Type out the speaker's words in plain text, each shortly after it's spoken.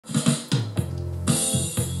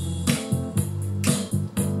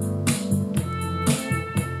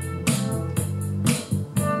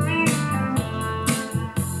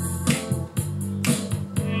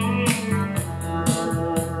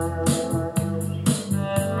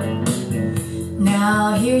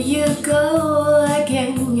Now here you go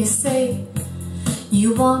again, you say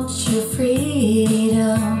you want your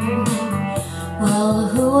freedom. Well,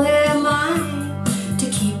 who am I to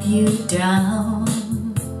keep you down?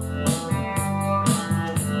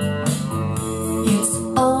 It's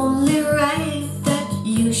only right that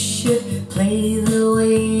you should play the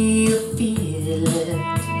way you feel it,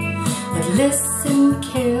 but listen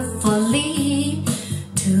carefully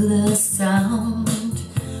to the sound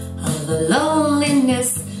of the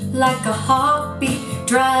loneliness. Like a heartbeat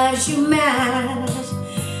drives you mad,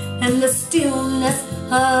 and the stillness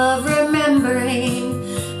of remembering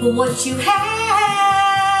what you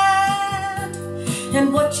had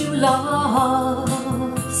and what you lost,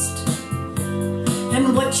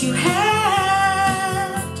 and what you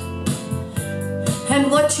had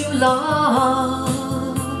and what you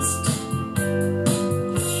lost.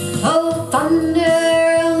 Oh,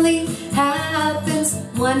 thunder only happens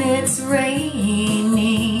when it's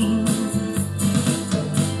raining.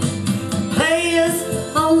 Players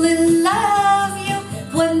only love you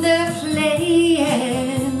when they're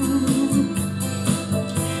playing.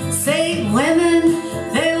 Say women,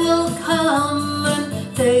 they will come and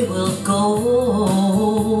they will go.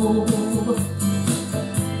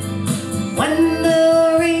 When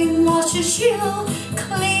the rain washes you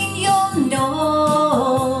clean, you'll know.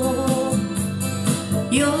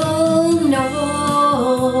 You'll know.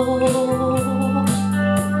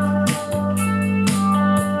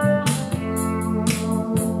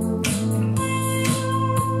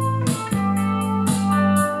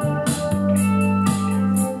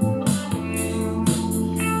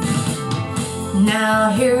 Now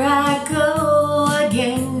here I go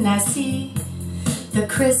again, I see the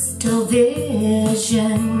crystal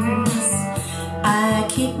visions. I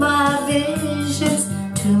keep my visions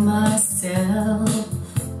to myself.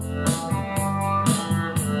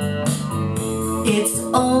 It's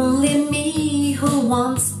only me who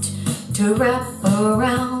wants to wrap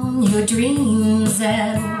around your dreams.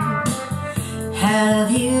 And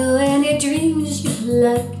have you any dreams you'd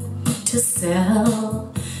like to sell?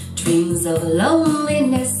 Dreams of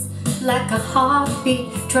loneliness, like a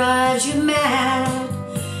heartbeat drives you mad,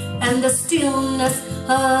 and the stillness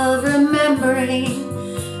of remembering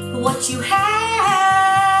what you had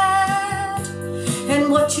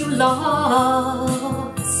and what you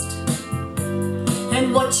lost,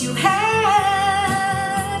 and what you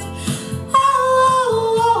had,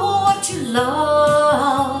 oh, what you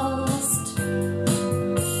lost.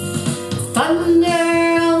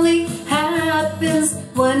 Thunder only happens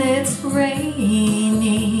when it's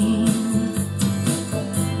raining.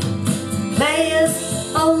 Players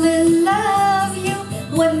only love you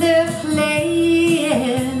when they're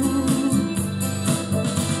playing.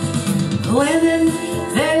 Women,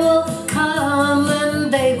 they will come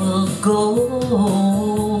and they will go.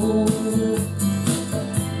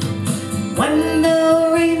 When the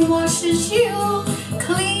rain washes you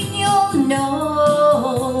clean, you'll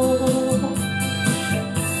know.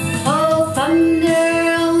 Oh, thunder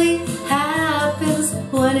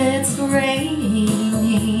when it's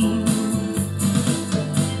raining.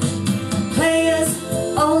 Players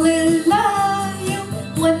only love you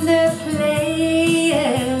when they're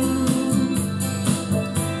playing.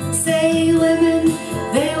 Say women,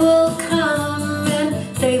 they will come and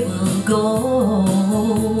they will go.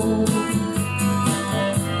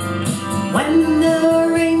 When the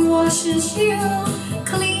rain washes you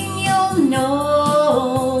clean, you'll know.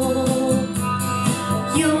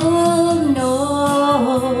 You'll know.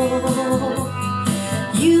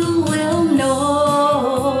 You will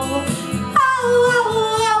know.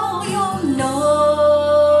 Oh, you'll know.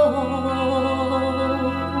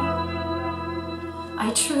 I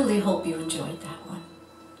truly hope you enjoyed that.